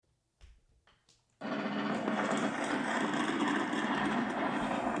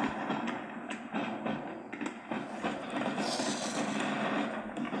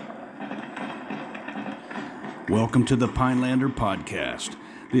Welcome to the Pinelander Podcast,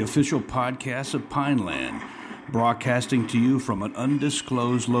 the official podcast of Pineland, broadcasting to you from an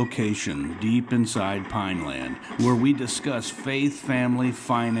undisclosed location deep inside Pineland, where we discuss faith, family,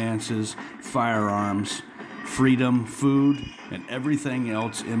 finances, firearms, freedom, food, and everything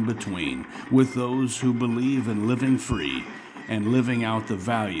else in between, with those who believe in living free and living out the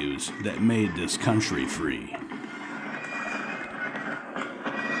values that made this country free.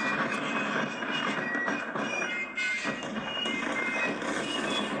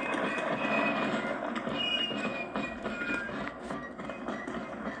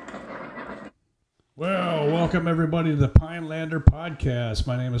 Well, welcome everybody to the Pinelander Podcast.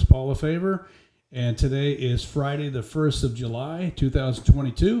 My name is Paul LaFavor, and today is Friday, the 1st of July,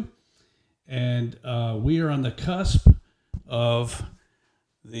 2022, and we are on the cusp of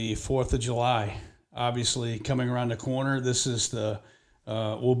the 4th of July. Obviously, coming around the corner, this is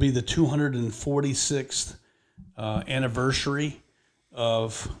will be the 246th anniversary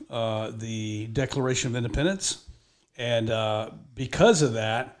of the Declaration of Independence, and because of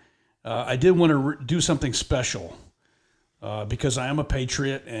that, I did want to do something special because I am a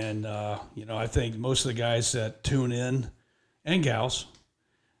patriot, and I think most of the guys that tune in and gals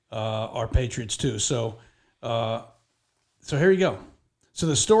are patriots too. So here you go. So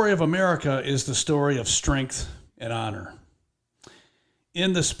the story of America is the story of strength and honor.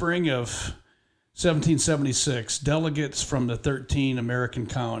 In the spring of 1776, delegates from the 13 American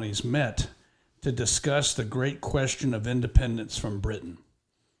colonies met to discuss the great question of independence from Britain.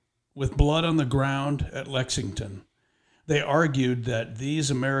 With blood on the ground at Lexington, they argued that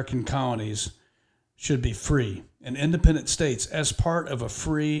these American colonies should be free and independent states as part of a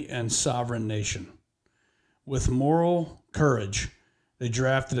free and sovereign nation. With moral courage, they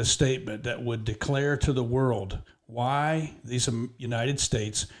drafted a statement that would declare to the world why these United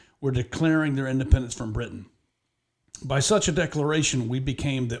States were declaring their independence from Britain. By such a declaration, we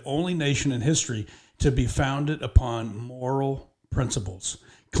became the only nation in history to be founded upon moral principles,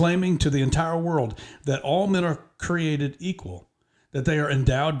 claiming to the entire world that all men are created equal, that they are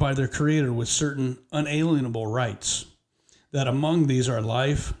endowed by their Creator with certain unalienable rights, that among these are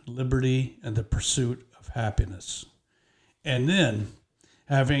life, liberty, and the pursuit of happiness. And then,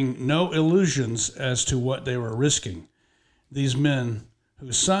 having no illusions as to what they were risking, these men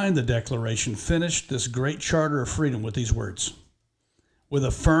who signed the Declaration finished this great charter of freedom with these words: "With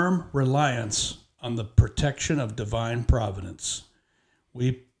a firm reliance on the protection of divine providence,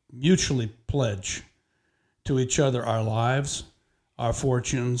 we mutually pledge to each other our lives, our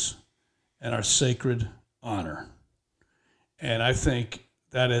fortunes, and our sacred honor." And I think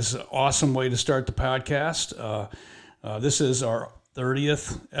that is an awesome way to start the podcast. This is our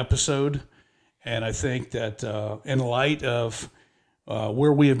 30th episode, and I think that in light of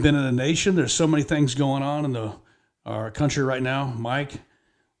where we have been in the nation, there's so many things going on in our country right now. Mike,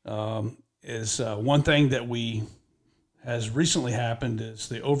 is one thing that has recently happened is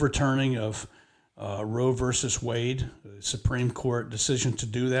the overturning of Roe versus Wade, the Supreme Court decision to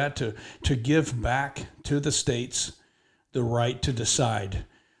do that, to give back to the states the right to decide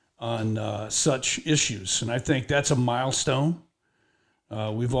on such issues. And I think that's a milestone.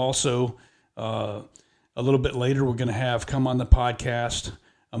 We've also, a little bit later, we're going to have come on the podcast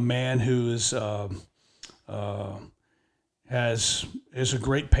a man who is a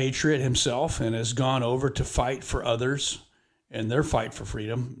great patriot himself and has gone over to fight for others in their fight for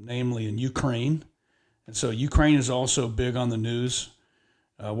freedom, namely in Ukraine. And so Ukraine is also big on the news.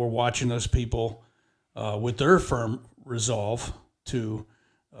 We're watching those people with their firm resolve to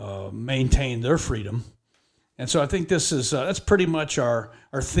maintain their freedom. And so I think that's pretty much our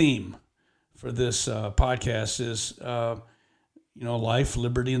theme for this podcast is, life,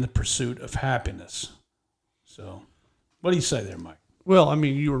 liberty, and the pursuit of happiness. So what do you say there, Mike? Well, I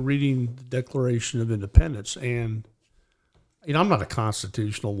mean, you were reading the Declaration of Independence, and I'm not a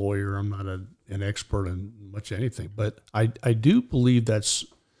constitutional lawyer. I'm not an expert in much anything, but I do believe that's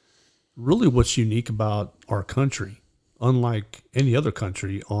really what's unique about our country, unlike any other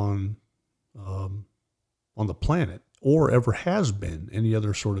country on the planet, or ever has been any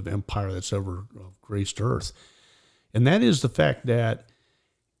other sort of empire that's ever graced Earth. And that is the fact that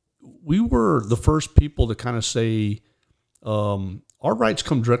we were the first people to kind of say, our rights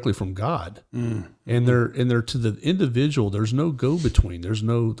come directly from God, and they're to the individual. There's no go-between. There's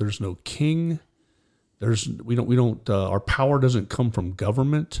no king. We don't. Our power doesn't come from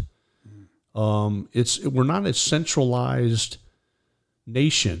government. We're not a centralized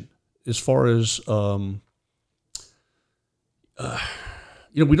nation as far as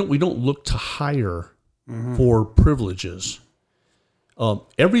we don't look to hire for privileges.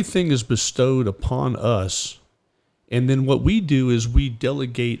 Everything is bestowed upon us And then what we do is we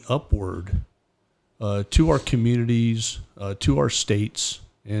delegate upward to our communities, to our states,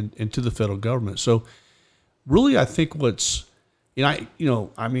 and to the federal government. So really, I think I'm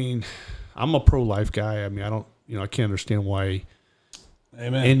a pro-life guy. I mean, I can't understand why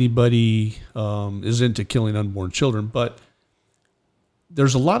Amen. anybody is into killing unborn children, but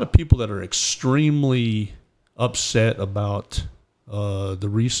there's a lot of people that are extremely upset about the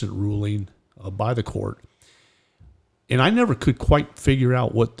recent ruling by the court. And I never could quite figure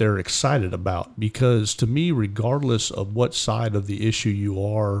out what they're excited about, because to me, regardless of what side of the issue you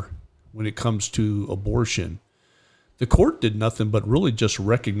are when it comes to abortion, the court did nothing but really just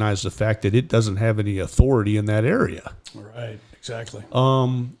recognize the fact that it doesn't have any authority in that area. Right, exactly.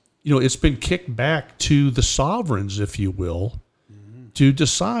 It's been kicked back to the sovereigns, if you will, to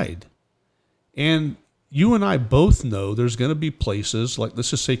decide. And you and I both know there's going to be places like,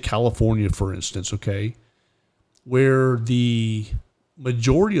 let's just say California, for instance, okay, where the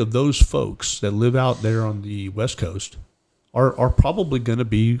majority of those folks that live out there on the West Coast are probably going to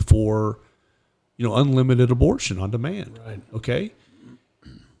be for, unlimited abortion on demand. Right. Okay.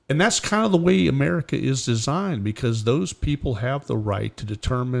 And that's kind of the way America is designed, because those people have the right to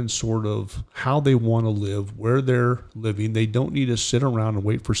determine sort of how they want to live, where they're living. They don't need to sit around and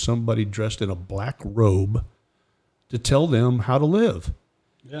wait for somebody dressed in a black robe to tell them how to live.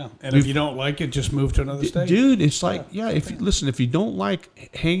 Yeah. And if you don't like it, just move to another state. Dude, it's like, if you don't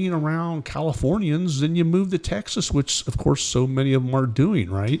like hanging around Californians, then you move to Texas, which of course so many of them are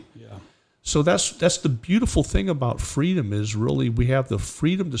doing, right? Yeah. So that's the beautiful thing about freedom, is really we have the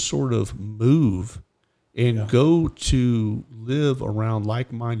freedom to sort of move and go to live around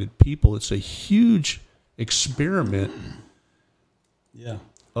like-minded people. It's a huge experiment. Yeah.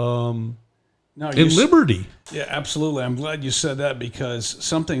 In liberty. Yeah, absolutely. I'm glad you said that, because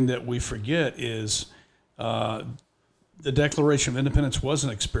something that we forget is the Declaration of Independence was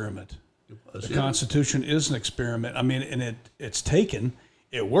an experiment. The Constitution is an experiment. I mean, and it's taken,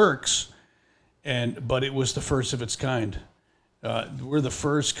 it works, but it was the first of its kind. We're the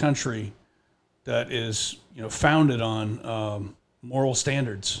first country that is, founded on moral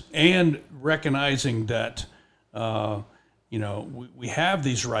standards, and recognizing that, we have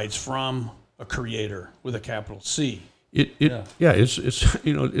these rights from a creator with a capital C. People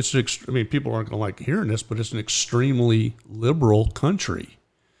aren't going to like hearing this, but it's an extremely liberal country.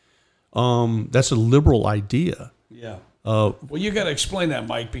 That's a liberal idea. Yeah. Well, you got to explain that,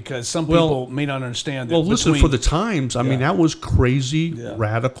 Mike, because some people may not understand that. Well, listen, for the times, I mean, that was crazy,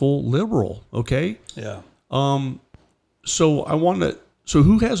 radical liberal. Okay. Yeah. So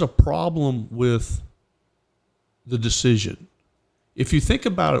who has a problem with the decision? If you think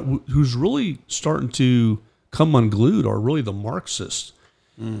about it, who's really starting to come unglued are really the Marxists.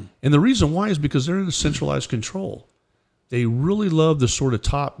 And the reason why is because they're in a centralized control. They really love the sort of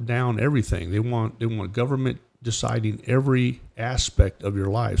top-down everything. They want government deciding every aspect of your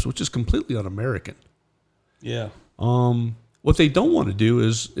lives, which is completely un-American. Yeah. What they don't want to do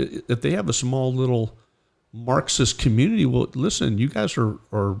is, if they have a small little Marxist community, well, listen, you guys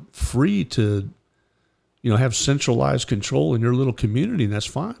are free to have centralized control in your little community, and that's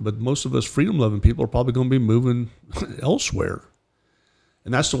fine. But most of us freedom-loving people are probably going to be moving elsewhere.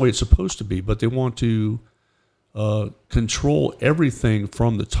 And that's the way it's supposed to be. But they want to control everything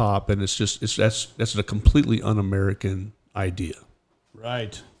from the top, and that's a completely un-American idea.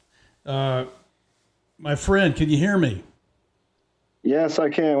 Right. My friend, can you hear me? Yes, I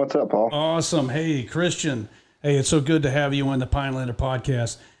can. What's up, Paul? Awesome. Hey, Christian. Hey, it's so good to have you on the Pinelander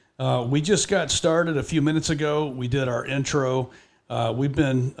podcast. We just got started a few minutes ago. We did our intro. We've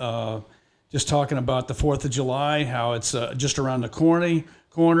been just talking about the 4th of July, how it's just around the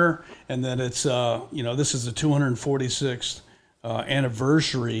corner, and then it's, this is the 246th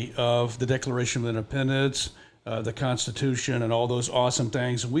anniversary of the Declaration of Independence, the Constitution, and all those awesome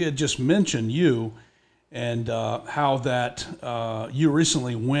things. We had just mentioned you and how that you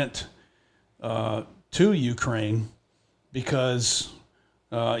recently went to Ukraine because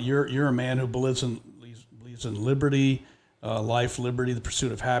you're a man who believes in liberty, life, liberty, the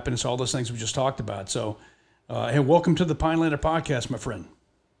pursuit of happiness, all those things we just talked about. So, hey, welcome to the Pinelander podcast, my friend.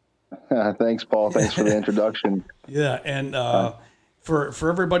 Thanks, Paul. Thanks for the introduction. Yeah, and for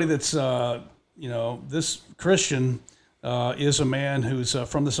everybody that's this Christian is a man who's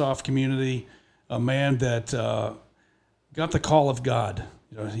from the Soft community, a man that got the call of God.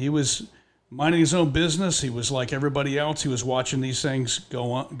 He was minding his own business. He was like everybody else. He was watching these things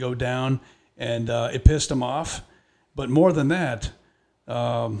go down, and it pissed him off. But more than that,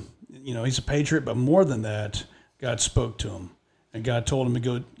 he's a patriot. But more than that, God spoke to him, and God told him to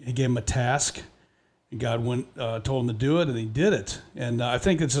go. He gave him a task, God told him to do it, and he did it. And I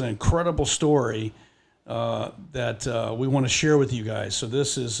think it's an incredible story that we want to share with you guys. So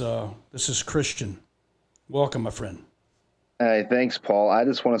this is Christian. Welcome, my friend. Hey, thanks, Paul. I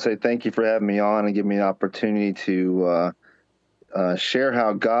just want to say thank you for having me on and give me an opportunity to share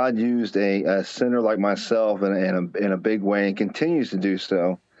how God used a sinner like myself in a big way and continues to do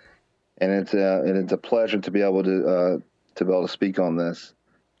so. And it's a pleasure to be able to speak on this.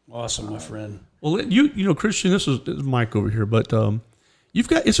 Awesome, my friend. Well, Christian, this is Mike over here, but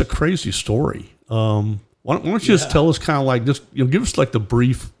it's a crazy story. Why don't you just tell us kind of like just give us like the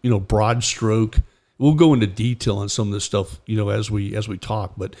brief broad stroke. We'll go into detail on some of this stuff as we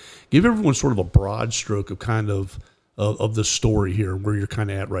talk, but give everyone sort of a broad stroke of kind of the story here, where you're kind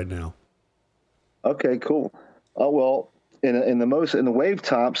of at right now. Okay, cool. Well, in the wave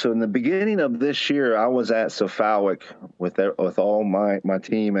top. So in the beginning of this year, I was at Sophowick with all my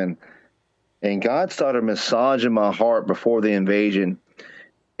team, and God started massaging my heart before the invasion,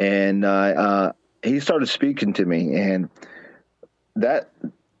 and He started speaking to me, and that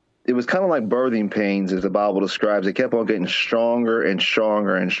it was kind of like birthing pains, as the Bible describes. It kept on getting stronger and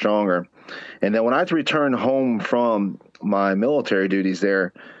stronger and stronger, and then when I returned home from my military duties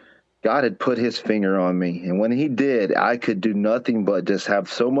there, God had put His finger on me. And when He did, I could do nothing but just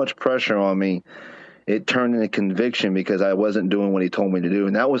have so much pressure on me. It turned into conviction because I wasn't doing what He told me to do.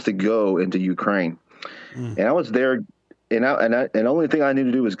 And that was to go into Ukraine. And I was there, and the only thing I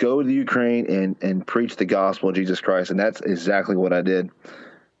needed to do was go to the Ukraine and preach the gospel of Jesus Christ. And that's exactly what I did.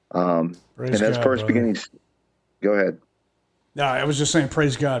 And that's God, first brother. beginnings. Go ahead. No, I was just saying,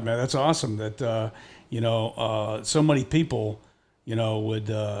 praise God, man. That's awesome that, so many people,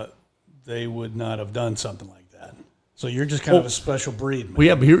 they would not have done something like that. So you're just kind of a special breed, man. Well,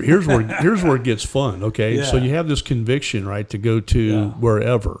 yeah, but here's where it gets fun. Okay, Yeah. so you have this conviction, right, to go to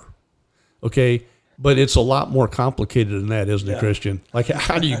wherever. Okay, but it's a lot more complicated than that, isn't it, Christian? Like,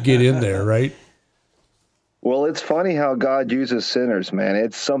 how do you get in there, right? Well, it's funny how God uses sinners, man.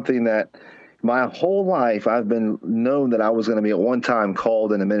 It's something that my whole life I've been known that I was going to be at one time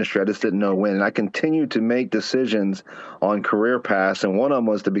called in the ministry. I just didn't know when. And I continued to make decisions on career paths, and one of them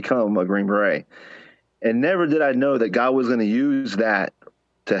was to become a Green Beret. And never did I know that God was going to use that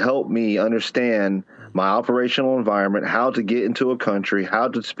to help me understand my operational environment, how to get into a country, how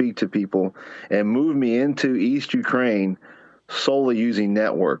to speak to people, and move me into East Ukraine solely using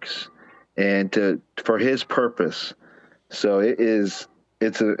networks and for His purpose. So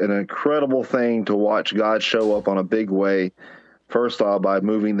it's an incredible thing to watch God show up on a big way. First off, by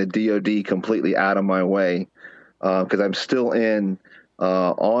moving the DOD completely out of my way, because I'm still in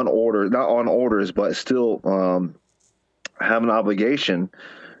not on orders, but still have an obligation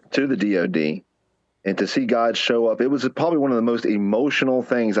to the DOD. And to see God show up, it was probably one of the most emotional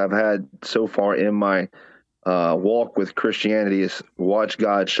things I've had so far in my walk with Christianity, is watch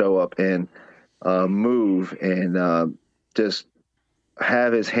God show up and move and just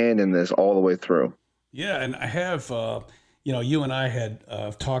have His hand in this all the way through. Yeah, and I have, you and I had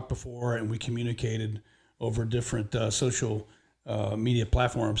talked before, and we communicated over different social media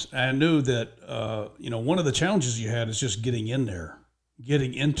platforms. I knew that, one of the challenges you had is just getting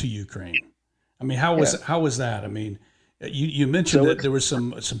getting into Ukraine. I mean, how was that? I mean, you mentioned that there were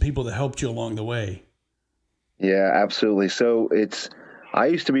some people that helped you along the way. Yeah, absolutely. So I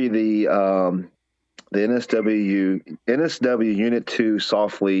used to be the NSW Unit 2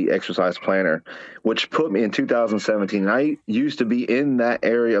 Soft Fleet Exercise Planner, which put me in 2017. And I used to be in that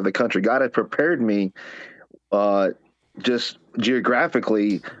area of the country. God had prepared me just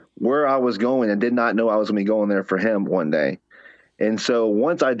geographically where I was going, and did not know I was going to be going there for Him one day. And so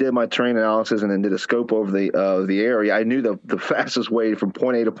once I did my terrain analysis and then did a scope over the area, I knew the fastest way from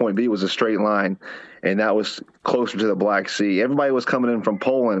point A to point B was a straight line, and that was closer to the Black Sea. Everybody was coming in from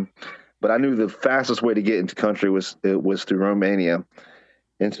Poland, but I knew the fastest way to get into country was through Romania.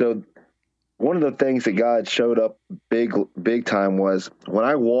 And so one of the things that God showed up big time was when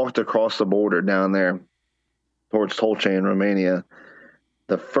I walked across the border down there towards Tolce in Romania,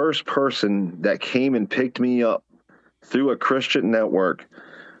 the first person that came and picked me up through a Christian network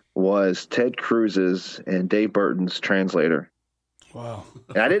was Ted Cruz's and Dave Burton's translator. Wow.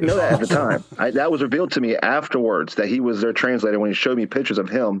 And I didn't know that at the time. That was revealed to me afterwards, that he was their translator, when he showed me pictures of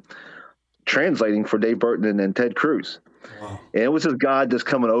him translating for Dave Burton and Ted Cruz. Wow. And it was just God just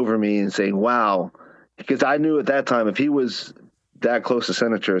coming over me and saying, wow, because I knew at that time, if he was that close to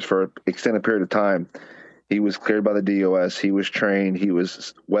senators for an extended period of time, he was cleared by the DOS, he was trained, he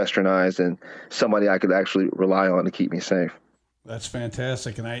was westernized, and somebody I could actually rely on to keep me safe. That's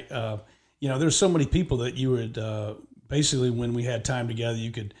fantastic. And there's so many people that you would basically, when we had time together,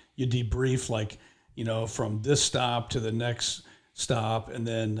 you debrief, like, from this stop to the next stop. And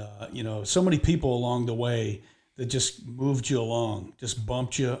then, so many people along the way that just moved you along, just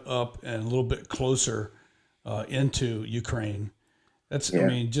bumped you up and a little bit closer into Ukraine. That's, Yeah. I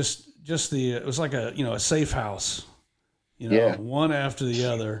mean, just it was like a safe house, Yeah. one after the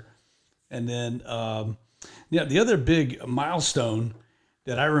other. And then, the other big milestone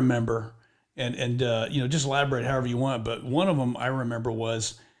that I remember, and just elaborate however you want, but one of them I remember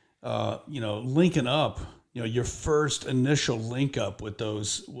was, linking up, your first initial link up with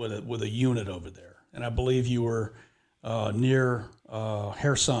with a unit over there. And I believe you were near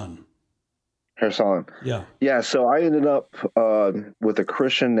Kherson. Kherson. Yeah. Yeah. So I ended up with a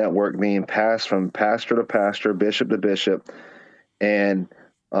Christian network being passed from pastor to pastor, bishop to bishop, and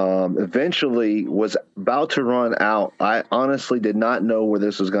eventually was about to run out. I honestly did not know where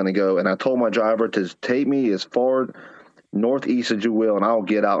this was going to go. And I told my driver to take me as far northeast as you will, and I will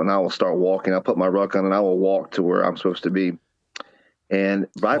get out and I will start walking. I'll put my ruck on and I will walk to where I'm supposed to be. And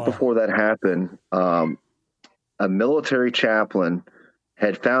right before that happened, a military chaplain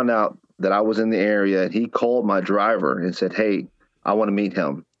had found out that I was in the area, and he called my driver and said, "Hey, I want to meet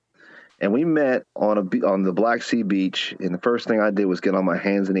him." And we met on the Black Sea beach. And the first thing I did was get on my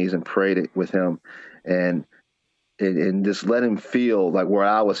hands and knees and prayed with him, and just let him feel like where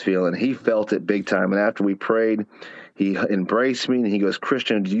I was feeling. He felt it big time. And after we prayed, he embraced me and he goes,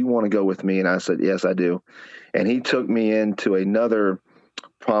 "Christian, do you want to go with me?" And I said, "Yes, I do." And he took me into another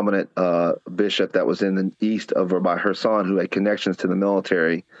prominent bishop that was in the east over by Kherson, who had connections to the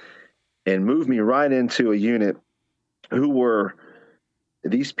military, and moved me right into a unit who were,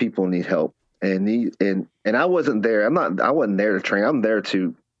 these people need help. And I wasn't there. I wasn't there to train. I'm there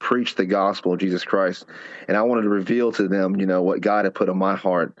to preach the gospel of Jesus Christ. And I wanted to reveal to them, what God had put in my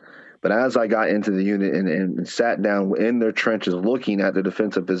heart. But as I got into the unit and sat down in their trenches looking at the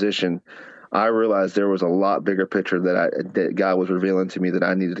defensive position, I realized there was a lot bigger picture that God was revealing to me that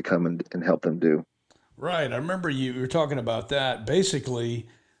I needed to come and help them do. Right. I remember you were talking about that. Basically,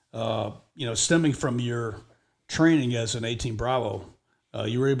 stemming from your training as an 18 Bravo,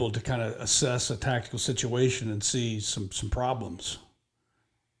 you were able to kind of assess a tactical situation and see some problems.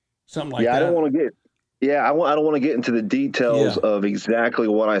 Something like that. I don't want to get into the details of exactly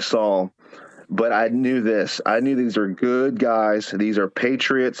what I saw, but I knew this. I knew these are good guys. These are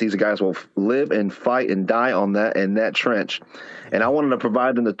patriots. These guys will live and fight and die in that trench. And I wanted to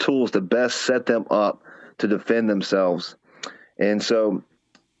provide them the tools to best set them up to defend themselves. And so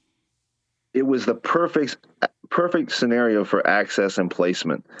it was the perfect scenario for access and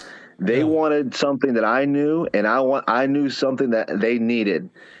placement. They wanted something that I knew, and I knew something that they needed.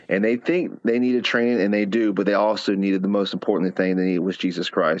 And they think they needed training, and they do, but they also needed the most important thing they needed was Jesus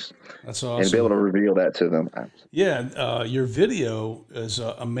Christ. That's awesome. And be able to reveal that to them. Yeah, your video is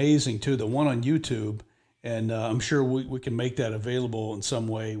amazing too. The one on YouTube, and I'm sure we can make that available in some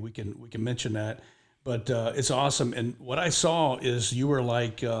way. We can mention that, but it's awesome. And what I saw is you were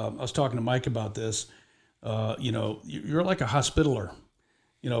like I was talking to Mike about this. You're like a hospitaller,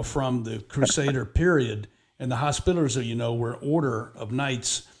 from the Crusader period, and the hospitallers are were an order of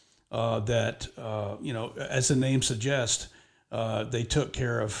knights that as the name suggests, they took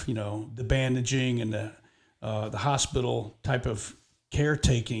care of the bandaging and the hospital type of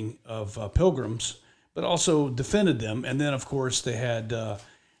caretaking of pilgrims, but also defended them. And then of course they had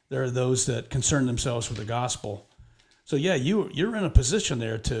there are those that concern themselves with the gospel. So yeah, you're in a position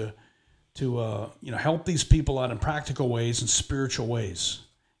there to help these people out in practical ways and spiritual ways.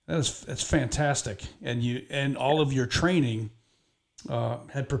 That's fantastic, and all of your training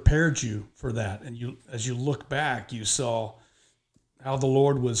had prepared you for that. And as you look back, you saw how the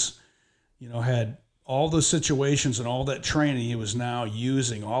Lord was, had all those situations and all that training. He was now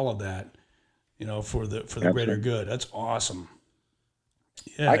using all of that, for the greater good. That's awesome.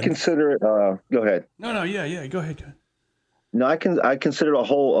 Yeah, I consider it. Go ahead. No, yeah, go ahead. No, I consider it a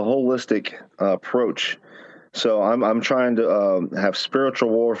holistic approach. So I'm trying to have spiritual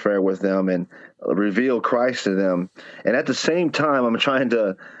warfare with them and reveal Christ to them, and at the same time, I'm trying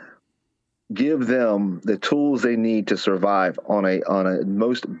to give them the tools they need to survive on a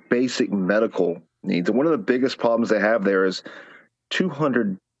most basic medical needs. And one of the biggest problems they have there is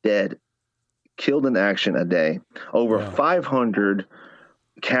 200 dead, killed in action a day, over 500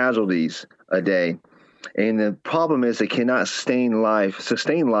 casualties a day. And the problem is they cannot sustain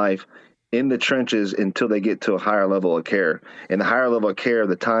life in the trenches until they get to a higher level of care. And the higher level of care,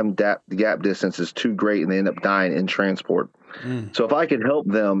 the gap distance is too great, and they end up dying in transport. So if I could help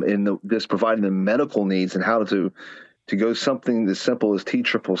them in just providing them medical needs and how to go something as simple as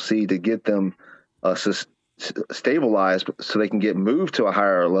TCCC to get them stabilized so they can get moved to a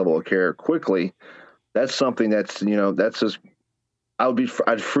higher level of care quickly, that's something that's, that's just,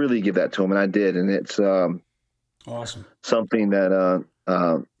 I'd freely give that to them, and I did, and it's Awesome. something that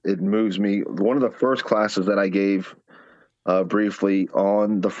it moves me. One of the first classes that I gave briefly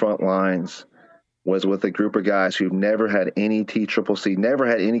on the front lines was with a group of guys who've never had any TCCC, never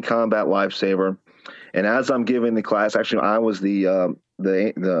had any combat lifesaver. And as I'm giving the class, actually, I was the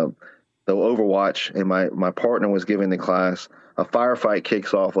Overwatch, and my partner was giving the class. A firefight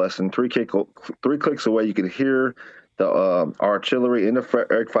kicks off less than three clicks away. You could hear the artillery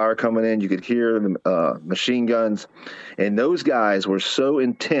indirect fire coming in. You could hear the machine guns, and those guys were so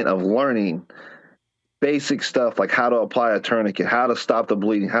intent of learning basic stuff like how to apply a tourniquet, how to stop the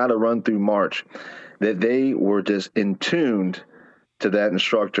bleeding, how to run through march, that they were just in tuned to that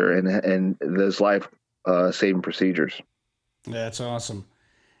instructor and those life saving procedures. That's awesome.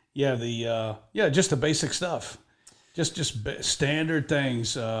 Yeah, just the basic stuff, just standard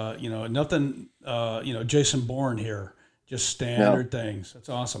things. Nothing. Jason Bourne here, just standard things. That's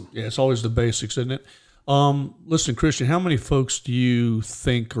awesome. Yeah, it's always the basics, isn't it? Listen, Christian, how many folks do you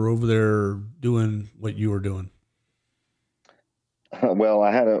think are over there doing what you are doing? Well,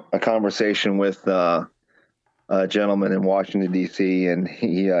 I had a conversation with a gentleman in Washington, D.C., and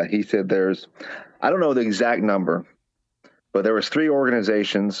he said I don't know the exact number, but there was 3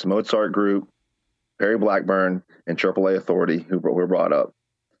 organizations, Mozart Group, Perry Blackburn, and AAA Authority, who were brought up.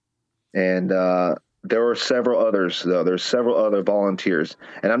 And there were several others, though. There's several other volunteers.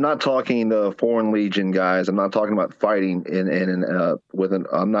 And I'm not talking the Foreign Legion guys. I'm not talking about fighting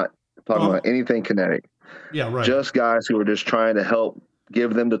I'm not talking about anything kinetic. Yeah, right. Just guys who are just trying to help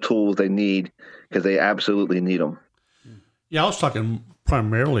give them the tools they need, because they absolutely need them. Yeah, I was talking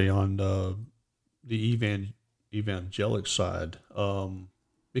primarily on the evangelic side,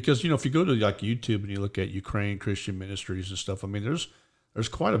 because if you go to like YouTube and you look at Ukraine Christian ministries and stuff, I mean, there's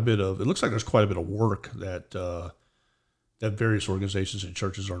quite a bit of, it looks like there's quite a bit of work that that various organizations and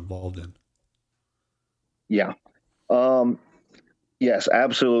churches are involved in. Yeah. Yes,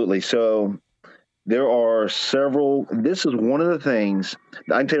 absolutely. So there are several. This is one of the things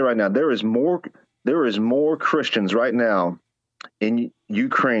I can tell you right now. There is more Christians right now in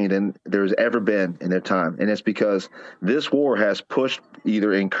Ukraine than there's ever been in their time, and it's because this war has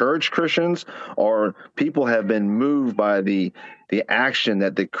either encouraged Christians, or people have been moved by the action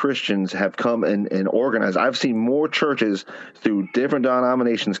that the Christians have come and organized. I've seen more churches through different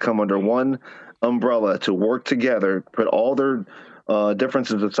denominations come under one umbrella to work together, put all their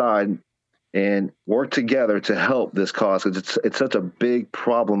differences aside, and work together to help this cause. It's such a big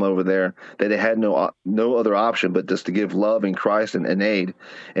problem over there that they had no other option but just to give love in Christ and aid.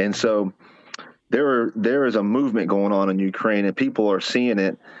 And so there is a movement going on in Ukraine, and people are seeing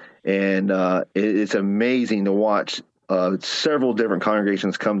it, and it's amazing to watch several different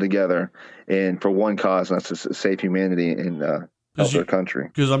congregations come together and for one cause, and that's to save humanity and help their country.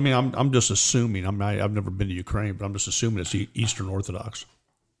 Because I mean, I'm just assuming. I've never been to Ukraine, but I'm just assuming it's Eastern Orthodox.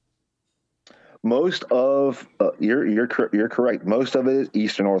 Most of you're correct. Most of it is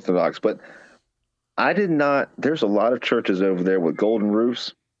Eastern Orthodox, but I did not. There's a lot of churches over there with golden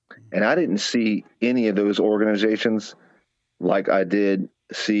roofs, and I didn't see any of those organizations like I did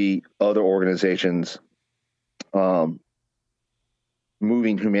see other organizations moving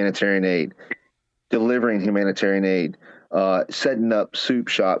humanitarian aid, delivering humanitarian aid, setting up soup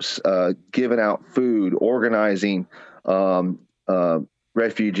shops, giving out food, organizing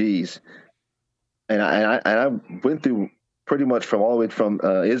refugees. And I went through pretty much all the way from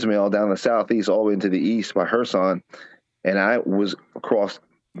Ismail down the southeast, all the way into the east by Kherson, and I was across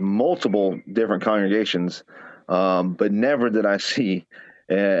multiple different congregations, but never did I see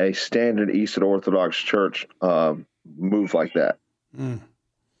a standard Eastern Orthodox church move like that. Mm.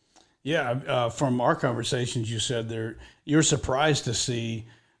 Yeah, from our conversations, you said you're surprised to see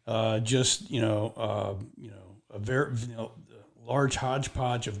a very large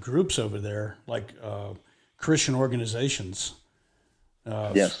hodgepodge of groups over there, like Christian organizations.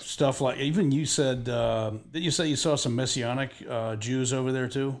 Yes. Stuff like, even you said, did you say you saw some Messianic Jews over there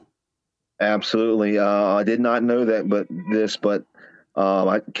too? Absolutely. I did not know that, but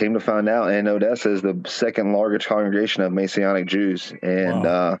I came to find out, and Odessa is the second largest congregation of Messianic Jews.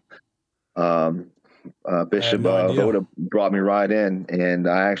 And Bishop Voda brought me right in, and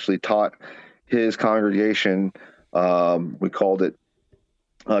I actually taught his congregation. We called it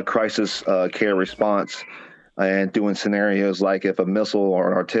crisis care response, and doing scenarios like if a missile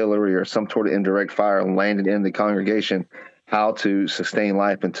or an artillery or some sort of indirect fire landed in the congregation, how to sustain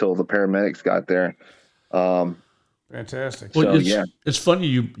life until the paramedics got there. Fantastic. Well, it's funny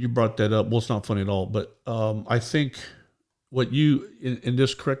you brought that up. Well, it's not funny at all, but I think what you, and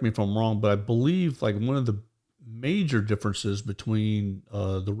just correct me if I'm wrong, but I believe like one of the major differences between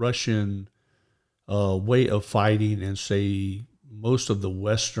the Russian way of fighting and say most of the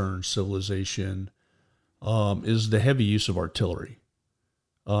Western civilization is the heavy use of artillery.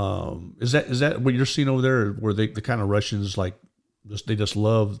 Is that what you're seeing over there, where the kind of Russians like they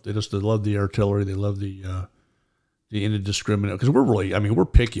love the artillery, they love the indiscriminate, because we're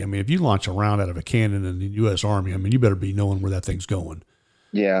picky. I mean, if you launch a round out of a cannon in the U.S. Army, I mean, you better be knowing where that thing's going.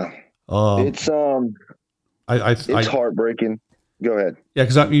 Yeah, it's heartbreaking. Go ahead. Yeah,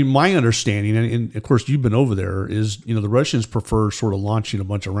 because I mean, my understanding, and of course you've been over there, is the Russians prefer sort of launching a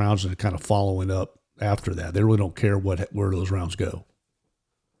bunch of rounds and kind of following up after that. They really don't care where those rounds go.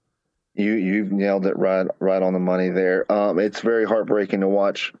 You've nailed it right on the money there. It's very heartbreaking to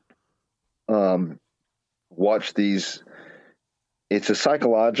watch these. It's a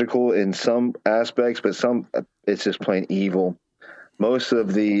psychological in some aspects, but some it's just plain evil. Most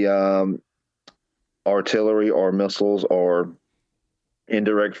of the artillery or missiles or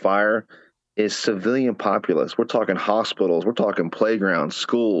indirect fire is civilian populace. We're talking hospitals, we're talking playgrounds,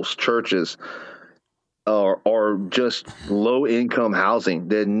 schools, churches, or just low income housing.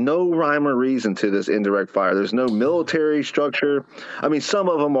 There's no rhyme or reason to this indirect fire. There's no military structure. I mean, some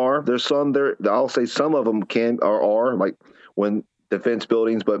of them are. There's some there. I'll say some of them are like when defense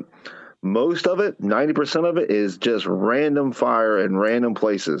buildings, but most of it, 90% of it, is just random fire in random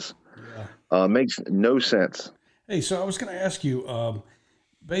places. Yeah. Makes no sense. Hey, so I was going to ask you,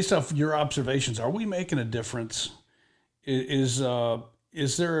 based off your observations, are we making a difference? Is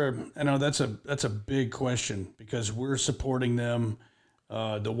there I know that's a big question, because we're supporting them,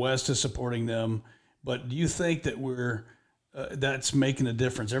 the West is supporting them, but do you think that that's making a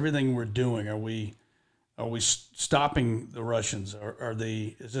difference? Everything we're doing, are we stopping the Russians?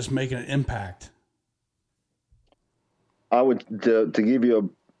 Is this making an impact? I would, to give you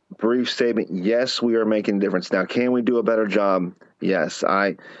a brief statement, yes, we are making a difference. Now, can we do a better job? Yes.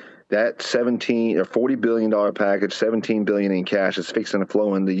 That $17 or $40 billion package, $17 billion in cash is fixing to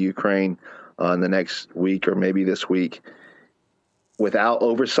flow into Ukraine in the next week or maybe this week. Without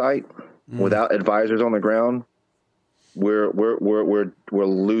oversight, without advisors on the ground, we're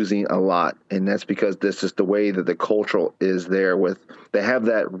losing a lot, and that's because this is the way that the cultural is there. They have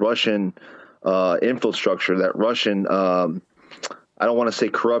that Russian infrastructure, that Russian. I don't want to say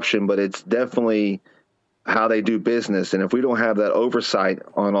corruption, but it's definitely how they do business. And if we don't have that oversight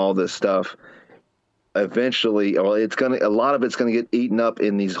on all this stuff, eventually, a lot of it's gonna get eaten up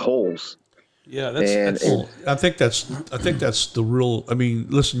in these holes. Yeah, I think that's the real. I mean,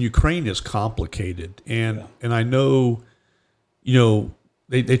 listen, Ukraine is complicated, and I know,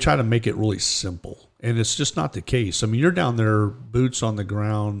 they try to make it really simple, and it's just not the case. I mean, you're down there, boots on the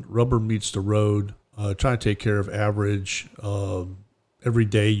ground, rubber meets the road, trying to take care of average,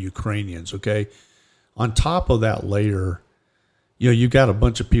 everyday Ukrainians. Okay, on top of that layer, you've got a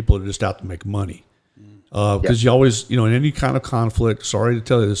bunch of people that are just out to make money. Because you always, in any kind of conflict, sorry to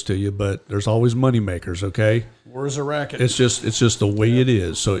tell this to you, but there's always money makers. Okay, war's a racket. It's just the way it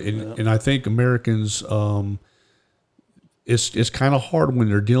is. So, and I think Americans, it's kind of hard when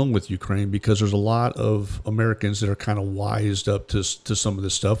they're dealing with Ukraine, because there's a lot of Americans that are kind of wised up to some of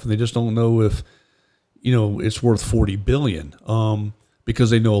this stuff, and they just don't know if it's worth $40 billion, because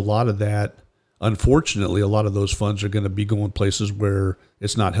they know a lot of that. Unfortunately, a lot of those funds are going to be going places where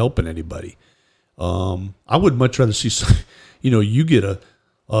it's not helping anybody. I would much rather see, you get a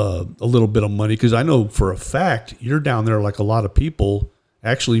little bit of money, because I know for a fact you're down there, like a lot of people,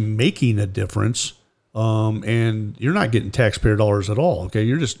 actually making a difference, and you're not getting taxpayer dollars at all. Okay,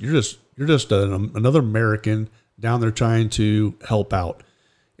 you're just another American down there trying to help out,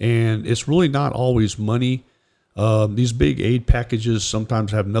 and it's really not always money. These big aid packages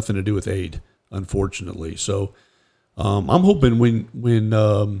sometimes have nothing to do with aid, unfortunately. So I'm hoping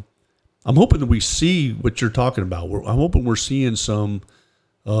I'm hoping that we see what you're talking about. I'm hoping we're seeing some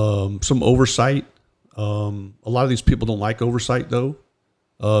oversight. A lot of these people don't like oversight, though,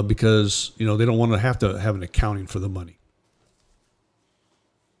 because they don't want to have an accounting for the money.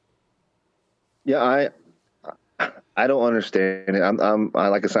 Yeah, I don't understand it.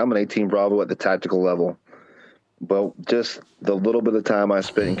 Like I said, I'm an 18 Bravo at the tactical level, but just the little bit of time I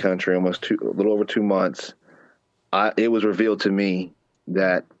spent in country, a little over 2 months, it was revealed to me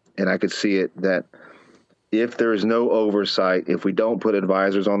that. And I could see it, that if there is no oversight, if we don't put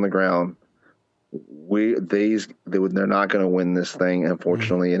advisors on the ground, they're not going to win this thing,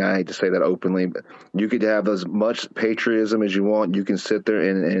 unfortunately. And I hate to say that openly, but you could have as much patriotism as you want. You can sit there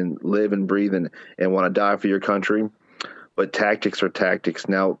and live and breathe and want to die for your country. but tactics are tactics.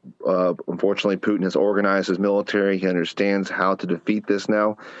 Now, unfortunately, Putin has organized his military. He understands how to defeat this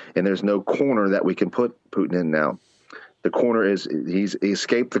now, and there's no corner that we can put Putin in now. The corner is he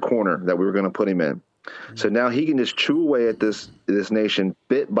escaped the corner that we were going to put him in. So now he can just chew away at this nation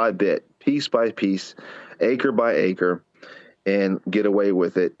bit by bit, piece by piece, acre by acre, and get away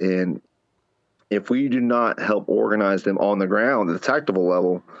with it. And if we do not help organize them on the ground at the tactical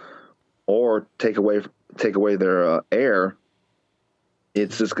level, or take away their air,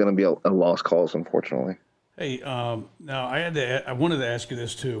 it's just going to be a lost cause, unfortunately. Hey, now I wanted to ask you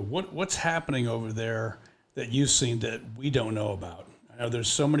this too. What's happening over there that you've seen that we don't know about? I know there's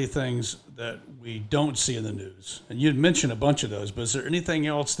so many things that we don't see in the news, and you'd mentioned a bunch of those. But is there anything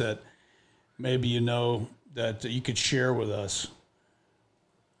else that maybe you know that you could share with us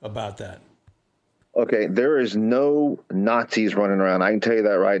about that? Okay, there is no Nazis running around. I can tell you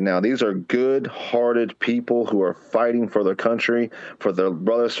that right now. These are good-hearted people who are fighting for their country, for their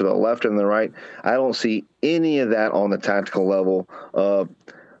brothers to the left and the right. I don't see any of that on the tactical level.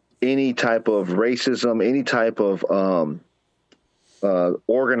 Any type of racism, any type of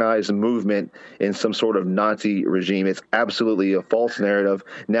organized movement in some sort of Nazi regime. It's absolutely a false narrative.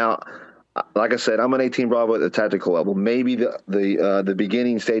 Now, like I said, I'm an 18 Bravo at the tactical level. Maybe the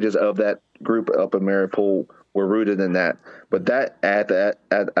beginning stages of that group up in Mariupol were rooted in that. But that at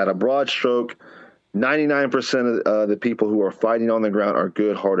a broad stroke, 99% of the people who are fighting on the ground are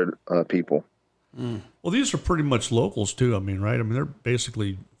good-hearted people. Well, these are pretty much locals too. I mean, right? I mean, they're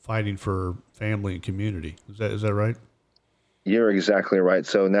basically fighting for family and community. Is that right? You're exactly right.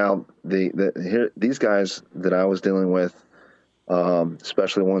 So now these guys that I was dealing with,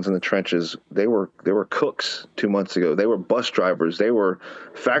 especially the ones in the trenches, they were cooks 2 months ago. They were bus drivers. They were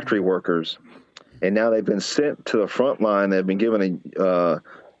factory workers, and now they've been sent to the front line. They've been given a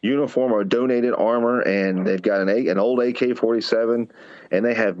uniform or donated armor, and they've got an old AK-47, and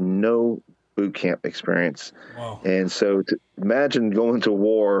they have no boot camp experience. Wow. And so imagine going to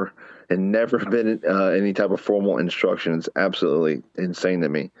war and never been any type of formal instruction. It's absolutely insane to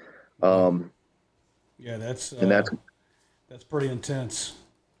me. Yeah, that's pretty intense.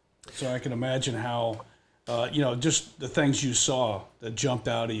 So I can imagine how, just the things you saw that jumped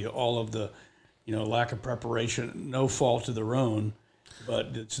out at you, all of the, lack of preparation, no fault of their own, but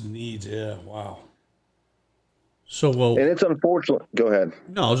it's needs. Yeah, wow. So, well, and it's unfortunate. Go ahead.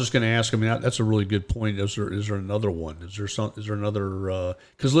 No, I was just going to ask. I mean, that's a really good point. Is there another one? Is there another?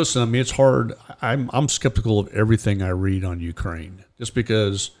 Because listen, I mean, it's hard. I'm skeptical of everything I read on Ukraine, just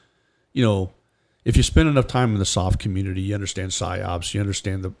because, if you spend enough time in the soft community, you understand psyops, you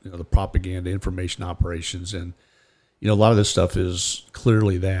understand the propaganda, information operations, and a lot of this stuff is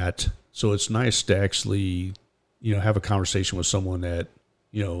clearly that. So it's nice to actually, have a conversation with someone that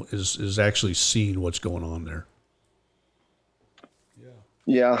is actually seeing what's going on there.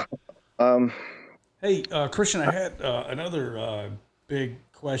 Yeah. Hey, Christian, I had another big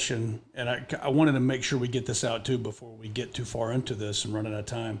question, and I wanted to make sure we get this out too before we get too far into this and run out of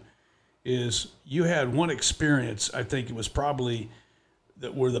time. Is you had one experience, I think it was probably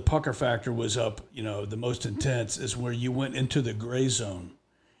that where the pucker factor was up, the most intense, is where you went into the gray zone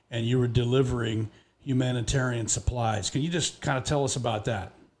and you were delivering humanitarian supplies. Can you just kind of tell us about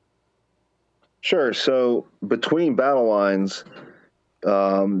that? Sure. So between battle lines,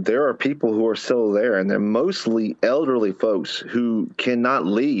 there are people who are still there, and they're mostly elderly folks who cannot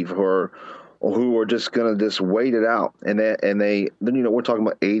leave or who are just going to just wait it out. And they we're talking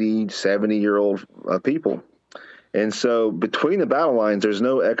about 80, 70-year-old people. And so between the battle lines, there's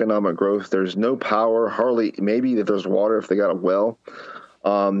no economic growth. There's no power, hardly, maybe that there's water if they got a well,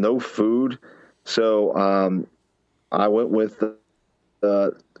 no food. So I went with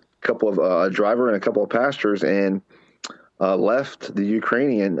a couple of a driver and a couple of pastors, and left the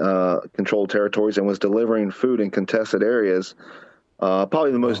Ukrainian controlled territories and was delivering food in contested areas.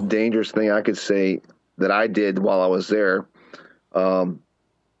 Probably the most dangerous thing I could say that I did while I was there,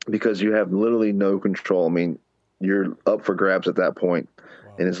 because you have literally no control. I mean, you're up for grabs at that point.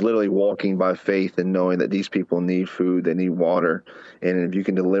 Wow. And it's literally walking by faith and knowing that these people need food, they need water, and if you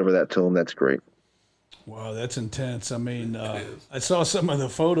can deliver that to them, that's great. Wow, that's intense. I mean, I saw some of the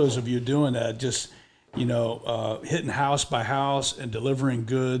photos of you doing that, just hitting house by house and delivering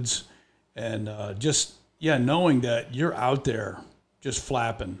goods, and knowing that you're out there just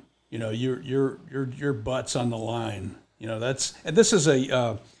flapping, your butt's on the line. This is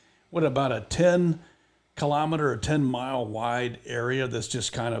about a 10-kilometer or 10-mile wide area that's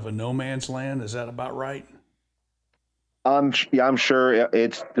just kind of a no man's land. Is that about right? I'm sure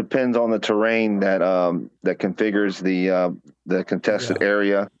it depends on the terrain that configures the contested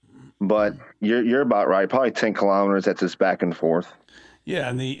area. but you're about right. Probably 10 kilometers. That's just back and forth. Yeah,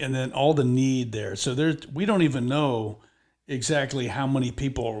 and then all the need there. So we don't even know exactly how many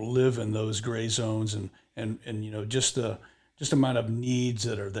people live in those gray zones, and just the amount of needs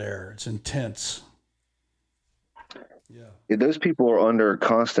that are there. It's intense. Yeah, those people are under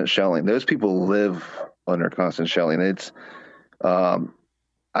constant shelling. Those people live under constant shelling. It's when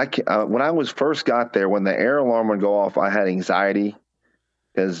I was first got there, when the air alarm would go off, I had anxiety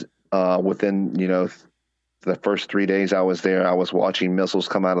because within the first 3 days I was there, I was watching missiles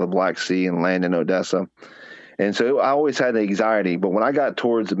come out of the Black Sea and land in Odessa. And so I always had anxiety. But when I got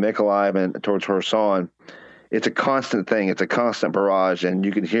towards Mykolaiv and towards Kherson, it's a constant thing. It's a constant barrage. And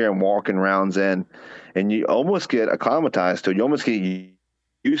you can hear them walking rounds in. And you almost get acclimatized to it. You almost get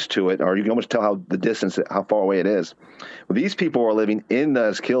used to it, or you can almost tell how far away it is. Well, these people are living in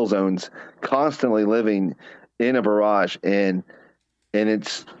those kill zones, constantly living in a barrage. And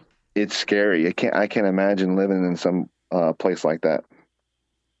it's scary. I can't imagine living in some place like that.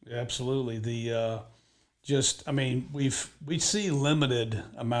 Absolutely. We see limited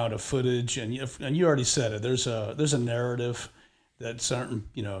amount of footage, and you already said it. There's a narrative that certain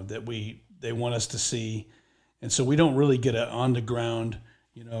that they want us to see, and so we don't really get an on the ground,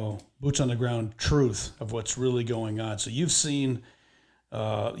 boots on the ground truth of what's really going on. So you've seen,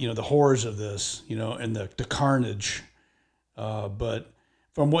 the horrors of this, and the carnage, but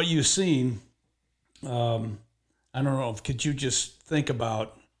from what you've seen, I don't know. Could you just think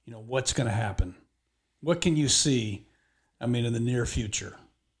about what's going to happen? What can you see? In the near future.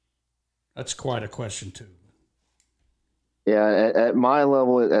 That's quite a question too. Yeah, at my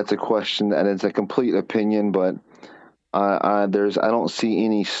level, that's a question, and it's a complete opinion. But I don't see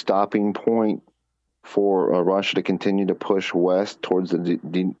any stopping point for Russia to continue to push west towards the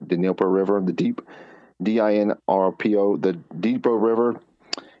Dnieper River, the deep DINRPO, the Dnieper River,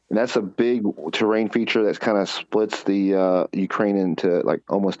 and that's a big terrain feature that kind of splits the Ukraine into like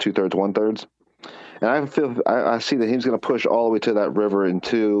almost 2/3, 1/3. And I see that he's going to push all the way to that river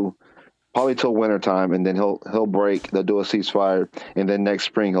probably till wintertime, and then he'll break. They'll do a ceasefire, and then next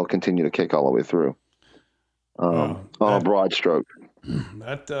spring he'll continue to kick all the way through. On a broad stroke.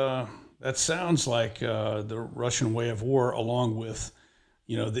 That sounds like the Russian way of war, along with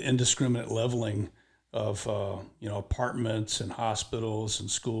the indiscriminate leveling of apartments and hospitals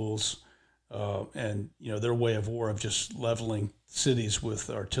and schools, and their way of war of just leveling cities with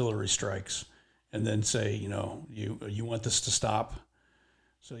artillery strikes, and then say you want this to stop.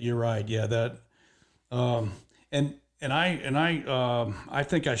 So you're right. Yeah, that and I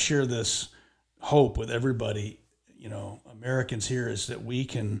think I share this hope with everybody. Americans here is that we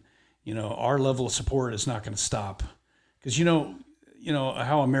can, our level of support is not going to stop, because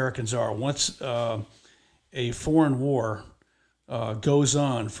how Americans are. Once a foreign war goes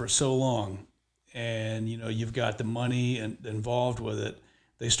on for so long, and you've got the money involved with it,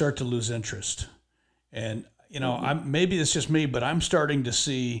 they start to lose interest. And maybe it's just me, but I'm starting to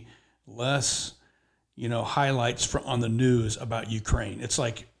see less, highlights on the news about Ukraine. It's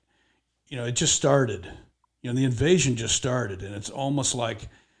like, it just started. The invasion just started, and it's almost like,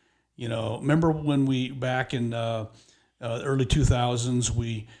 remember when we back in early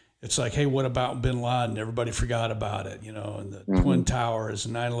 2000s, it's like, hey, what about Bin Laden? Everybody forgot about it, and the Twin Towers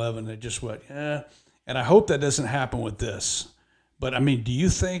and 9/11. They just went, And I hope that doesn't happen with this. But do you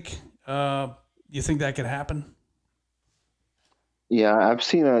think that could happen? Yeah, I've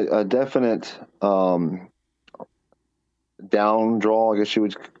seen a definite down draw, I guess you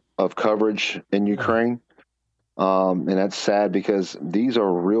would, of coverage in Ukraine. And that's sad, because these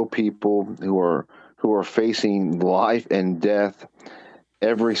are real people who are facing life and death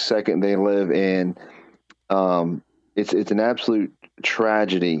every second they live in. It's an absolute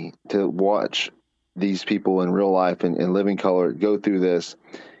tragedy to watch these people in real life and in living color go through this,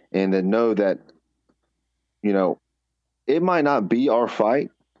 and to know that it might not be our fight,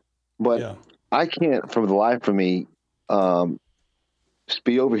 but I can't, for the life of me,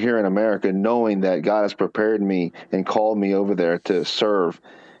 be over here in America knowing that God has prepared me and called me over there to serve,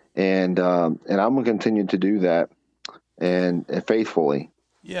 and I'm going to continue to do that and faithfully.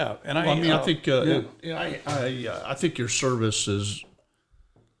 Yeah, and I think I think your service is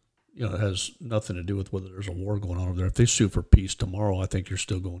has nothing to do with whether there's a war going on over there. If they sue for peace tomorrow, I think you're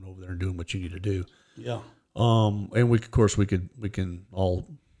still going over there and doing what you need to do. Yeah. And we can all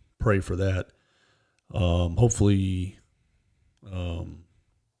pray for that. Hopefully,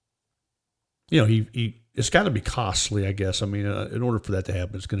 it's got to be costly, I guess. In order for that to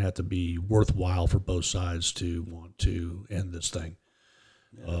happen, it's going to have to be worthwhile for both sides to want to end this thing.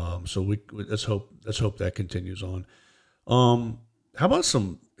 Yeah. So let's hope that continues on. How about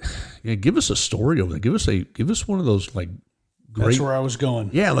some, Yeah, give us a story over there. Give us one of those like great. That's where I was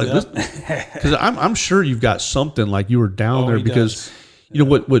going. Yeah, like because I'm sure you've got something like you were down there because does. you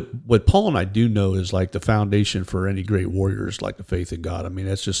know what Paul and I do know is like the foundation for any great warrior is like the faith in God. I mean,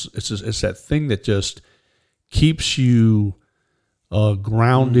 it's that thing that just keeps you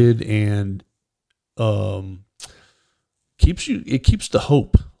grounded and keeps the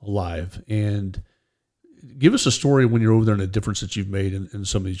hope alive. And give us a story when you're over there and the difference that you've made in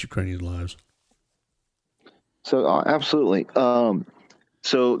some of these Ukrainian lives. So absolutely.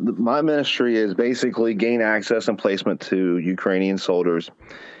 So my ministry is basically gain access and placement to Ukrainian soldiers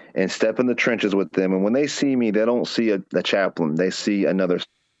and step in the trenches with them. And when they see me, they don't see a chaplain. They see another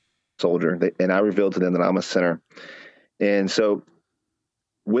soldier. And I reveal to them that I'm a sinner. And so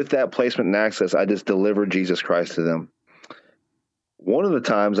with that placement and access, I just delivered Jesus Christ to them. One of the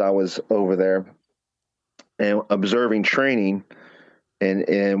times I was over there and observing training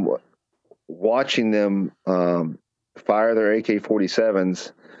and watching them fire their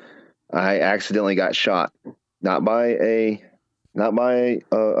AK-47s, I accidentally got shot. Not by a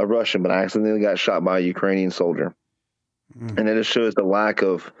Russian, but I accidentally got shot by a Ukrainian soldier. And it just shows the lack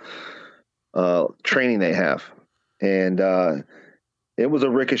of training they have. And it was a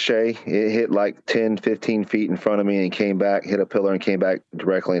ricochet. It hit like 10, 15 feet in front of me and came back, hit a pillar and came back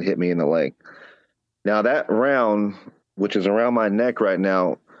directly and hit me in the leg. Now that round, which is around my neck right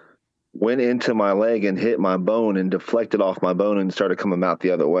now, went into my leg and hit my bone and deflected off my bone and started coming out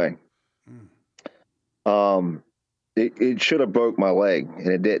the other way. It should have broke my leg, and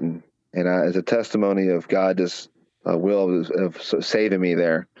it didn't. And as a testimony of God just will of saving me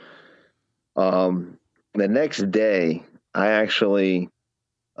there. The next day, I actually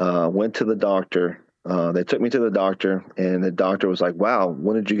went to the doctor. They took me to the doctor, and the doctor was like, "Wow,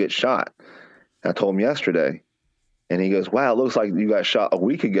 when did you get shot?" I told him yesterday. And he goes, "Wow, it looks like you got shot a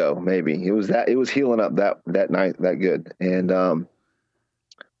week ago, maybe." It was healing up that night that good. And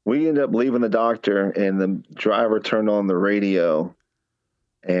we ended up leaving the doctor, and the driver turned on the radio,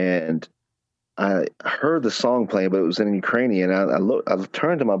 and I heard the song playing, but it was in Ukrainian. I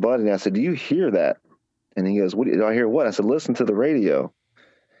turned to my buddy and I said, "Do you hear that?" And he goes, "What do I hear? What?" I said, "Listen to the radio."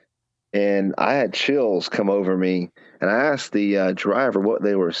 And I had chills come over me, and I asked the driver what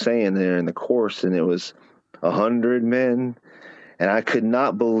they were saying there in the chorus, and it was 100 men, and I could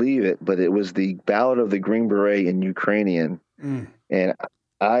not believe it, but it was the Ballad of the Green Beret in Ukrainian. And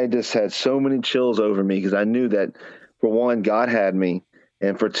I just had so many chills over me because I knew that, for one, God had me,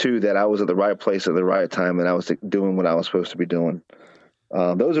 and for two, that I was at the right place at the right time, and I was doing what I was supposed to be doing.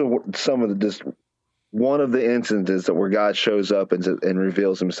 Those are some of the just one of the instances that where God shows up and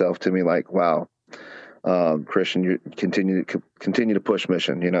reveals himself to me like, wow, Christian, you continue to push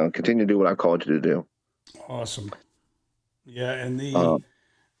mission, continue to do what I called you to do. Awesome. Yeah. And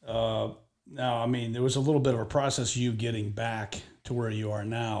now, I mean, there was a little bit of a process, you getting back to where you are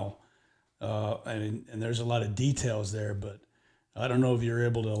now. And there's a lot of details there, but I don't know if you're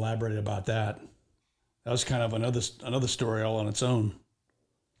able to elaborate about that. That was kind of another story all on its own.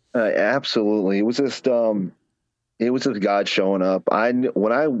 Absolutely. It was just God showing up.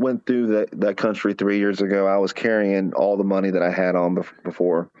 When I went through that country 3 years ago, I was carrying all the money that I had on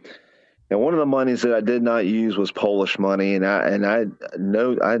before. And one of the monies that I did not use was Polish money. And I'd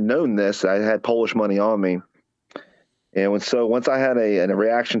known this, I had Polish money on me. And once I had a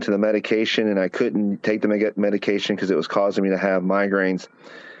reaction to the medication and I couldn't take the medication because it was causing me to have migraines,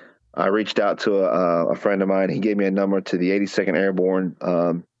 I reached out to a friend of mine. He gave me a number to the 82nd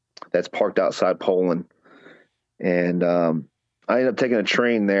Airborne that's parked outside Poland. And I ended up taking a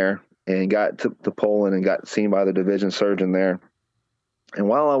train there and got to Poland and got seen by the division surgeon there. And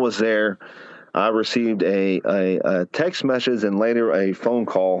while I was there, I received a text message and later a phone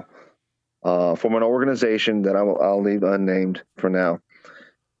call from an organization that I'll leave unnamed for now.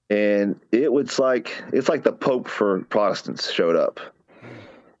 And it's like the Pope for Protestants showed up.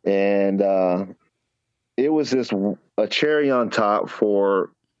 And it was just a cherry on top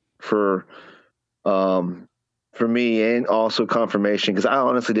for me, and also confirmation, because I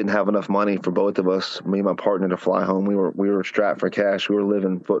honestly didn't have enough money for both of us, me and my partner, to fly home. We were strapped for cash. We were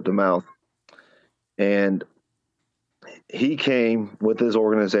living foot to mouth. And he came with his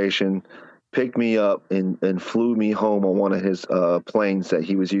organization, picked me up, and flew me home on one of his planes that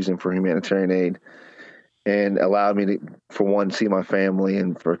he was using for humanitarian aid, and allowed me to, for one, see my family,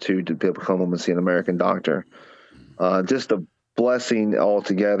 and for two, to be able to come home and see an American doctor. Just a blessing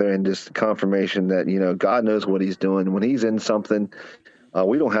altogether, and just confirmation that, God knows what he's doing. When he's in something,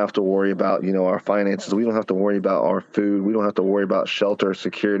 We don't have to worry about, our finances. We don't have to worry about our food. We don't have to worry about shelter,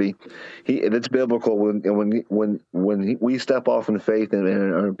 security. It's biblical when we step off in faith and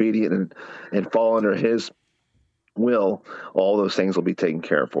are obedient and fall under His will, all those things will be taken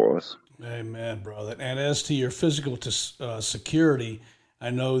care of for us. Amen, brother. And as to your physical security, I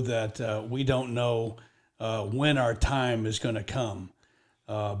know that we don't know when our time is going to come,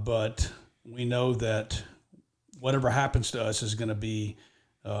 but we know that whatever happens to us is going to be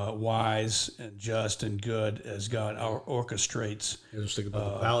wise and just and good as God orchestrates. Just think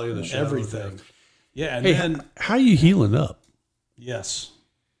about the valley of the shadow everything. of death. Yeah, and Hey, then how are you healing up? yes,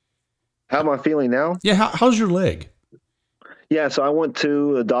 How am I feeling now? Yeah, how's your leg? Yeah, so I went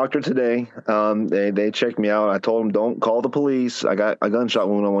to a doctor today. They checked me out. I told them, don't call the police. I got a gunshot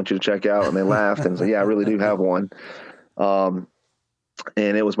wound I want you to check out. And they laughed and said, yeah, I really do have one. And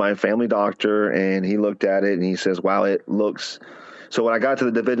it was my family doctor, and he looked at it and he says, wow, it looks. So when I got to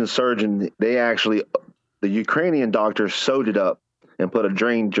the division surgeon, the Ukrainian doctor sewed it up and put a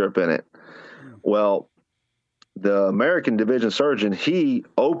drain drip in it. Well, the American division surgeon, he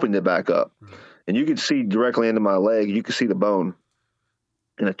opened it back up. And you could see directly into my leg. You could see the bone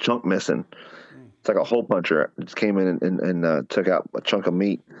and a chunk missing. It's like a hole puncher. It just came in and took out a chunk of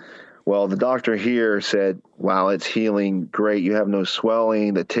meat. Well, the doctor here said, wow, it's healing great. You have no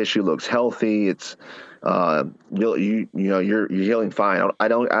swelling. The tissue looks healthy. It's you're healing fine. I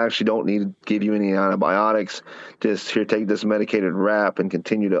actually don't need to give you any antibiotics. Just here, take this medicated wrap and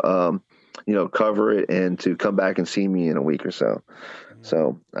continue to cover it and to come back and see me in a week or so.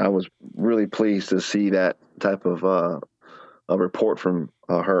 So I was really pleased to see that type of a report from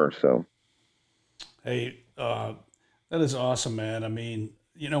her. So, hey, that is awesome, man. I mean,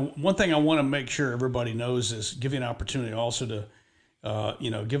 one thing I want to make sure everybody knows is give you an opportunity also to,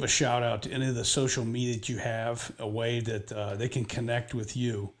 give a shout out to any of the social media that you have, a way that they can connect with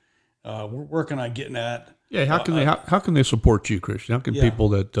you. We're working on getting that. Yeah, how can they support you, Christian? How can people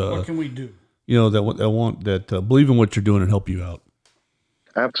that what can we do? that believe in what you're doing and help you out?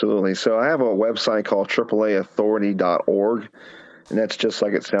 Absolutely. So I have a website called AAAauthority.org, and that's just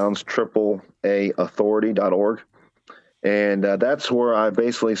like it sounds, AAAauthority.org. And that's where I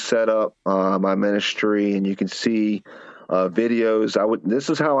basically set up my ministry, and you can see videos. This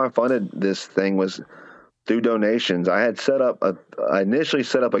is how I funded this thing, was through donations. I initially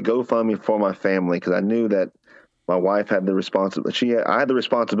set up a GoFundMe for my family because I knew that my wife had the responsibility. I had the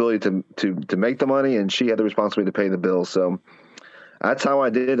responsibility to make the money, and she had the responsibility to pay the bills. So that's how I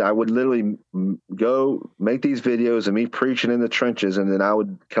did. I would literally go make these videos of me preaching in the trenches, and then I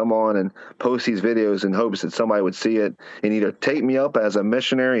would come on and post these videos in hopes that somebody would see it and either take me up as a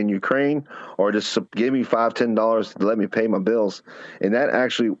missionary in Ukraine or just give me $5, $10 to let me pay my bills. And that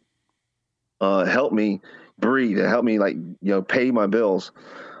actually helped me breathe. It helped me pay my bills.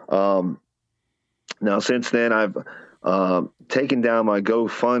 Now, since then, I've taken down my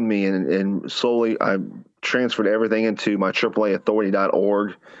GoFundMe and slowly I've transferred everything into my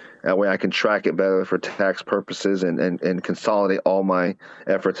AAAauthority.org. That way I can track it better for tax purposes and consolidate all my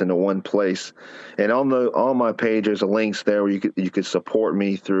efforts into one place. And on my page, there's a links there where you could support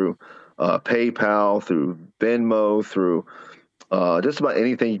me through PayPal, through Venmo, through just about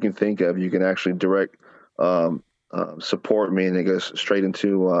anything you can think of. You can actually direct support me, and it goes straight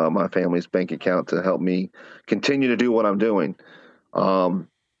into my family's bank account to help me continue to do what I'm doing.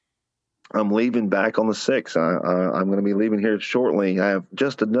 I'm leaving back on the 6th. I'm going to be leaving here shortly. I have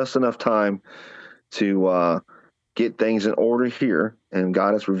just enough time to get things in order here. And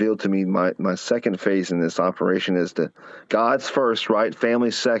God has revealed to me my second phase in this operation is to God's first, right?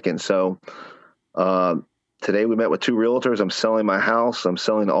 Family second. So today we met with 2 realtors. I'm selling my house. I'm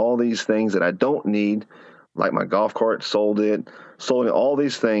selling all these things that I don't need, like my golf cart, sold all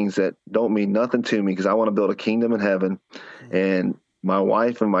these things that don't mean nothing to me because I want to build a kingdom in heaven. And my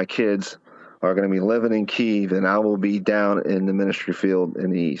wife and my kids are going to be living in Kyiv, and I will be down in the ministry field in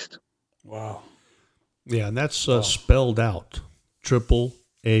the East. Wow. Yeah, and that's spelled out,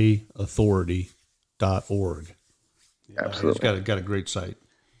 AAAauthority.org. Yeah, Absolutely. It's got a great site.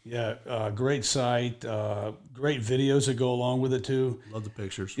 Yeah, great site, great videos that go along with it too. Love the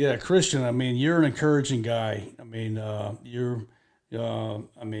pictures. Yeah, Christian, I mean, you're an encouraging guy. I mean, it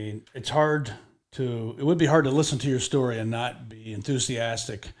would be hard to listen to your story and not be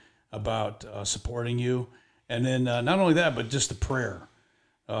enthusiastic about supporting you. And then not only that, but just the prayer.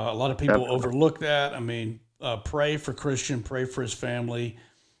 A lot of people overlook that. I mean, pray for Christian, pray for his family.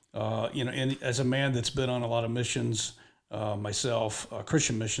 And as a man that's been on a lot of missions myself,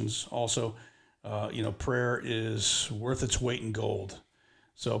 Christian missions also, prayer is worth its weight in gold.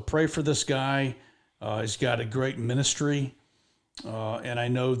 So pray for this guy. He's got a great ministry. And I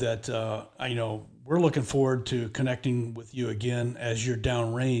know that we're looking forward to connecting with you again as you're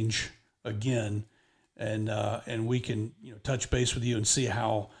downrange again, and we can touch base with you and see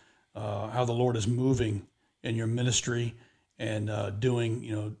how the Lord is moving in your ministry and doing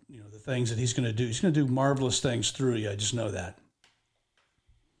the things that He's going to do. He's going to do marvelous things through you. I just know that.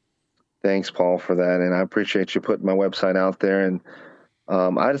 Thanks, Paul, for that, and I appreciate you putting my website out there. And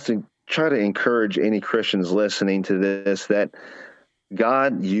I just try to encourage any Christians listening to this that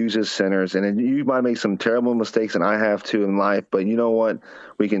God uses sinners, and you might make some terrible mistakes, and I have too in life, but you know what?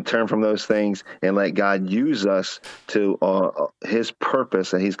 We can turn from those things and let God use us to His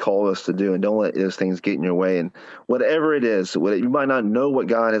purpose that He's called us to do, and don't let those things get in your way. And whatever it is, you might not know what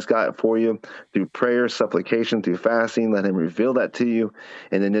God has got for you through prayer, supplication, through fasting, let Him reveal that to you,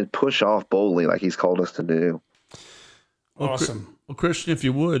 and then push off boldly like He's called us to do. Awesome. Well, Christian, if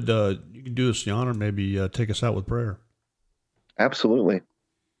you would, you can do us the honor, maybe take us out with prayer. Absolutely.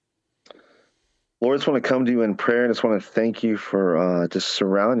 Lord, I just want to come to you in prayer, and I just want to thank you for just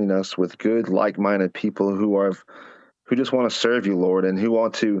surrounding us with good, like-minded people who just want to serve you, Lord, and who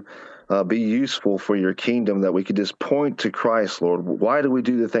want to be useful for your kingdom, that we could just point to Christ, Lord. Why do we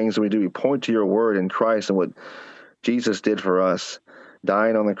do the things that we do? We point to your word in Christ and what Jesus did for us,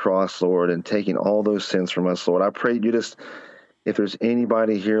 dying on the cross, Lord, and taking all those sins from us, Lord. I pray you just, if there's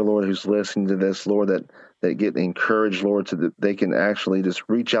anybody here, Lord, who's listening to this, Lord, that get encouraged, Lord, so that they can actually just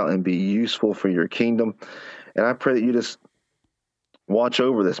reach out and be useful for your kingdom. And I pray that you just watch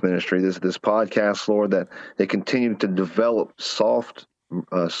over this ministry, this podcast, Lord, that they continue to develop soft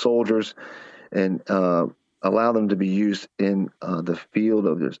soldiers and allow them to be used in the field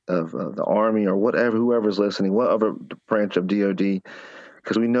of the Army or whatever, whoever's listening, whatever branch of DOD,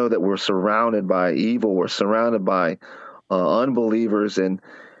 because we know that we're surrounded by evil, we're surrounded by unbelievers, and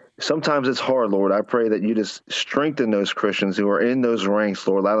sometimes it's hard, Lord. I pray that you just strengthen those Christians who are in those ranks,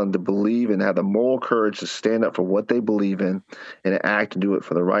 Lord. Allow them to believe and have the moral courage to stand up for what they believe in and act and do it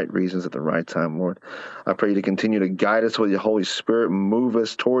for the right reasons at the right time, Lord. I pray you to continue to guide us with your Holy Spirit, move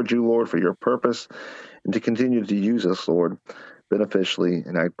us towards you, Lord, for your purpose, and to continue to use us, Lord, beneficially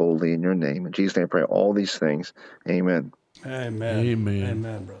and act boldly in your name. In Jesus' name, I pray all these things. Amen. Amen. Amen.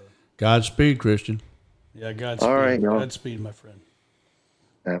 Amen, brother. Godspeed, Christian. Yeah, Godspeed. All right, y'all. Godspeed, my friend.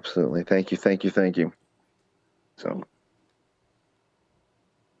 Absolutely. Thank you. Thank you. Thank you. So,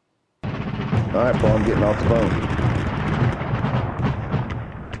 all right, Paul, I'm getting off the phone.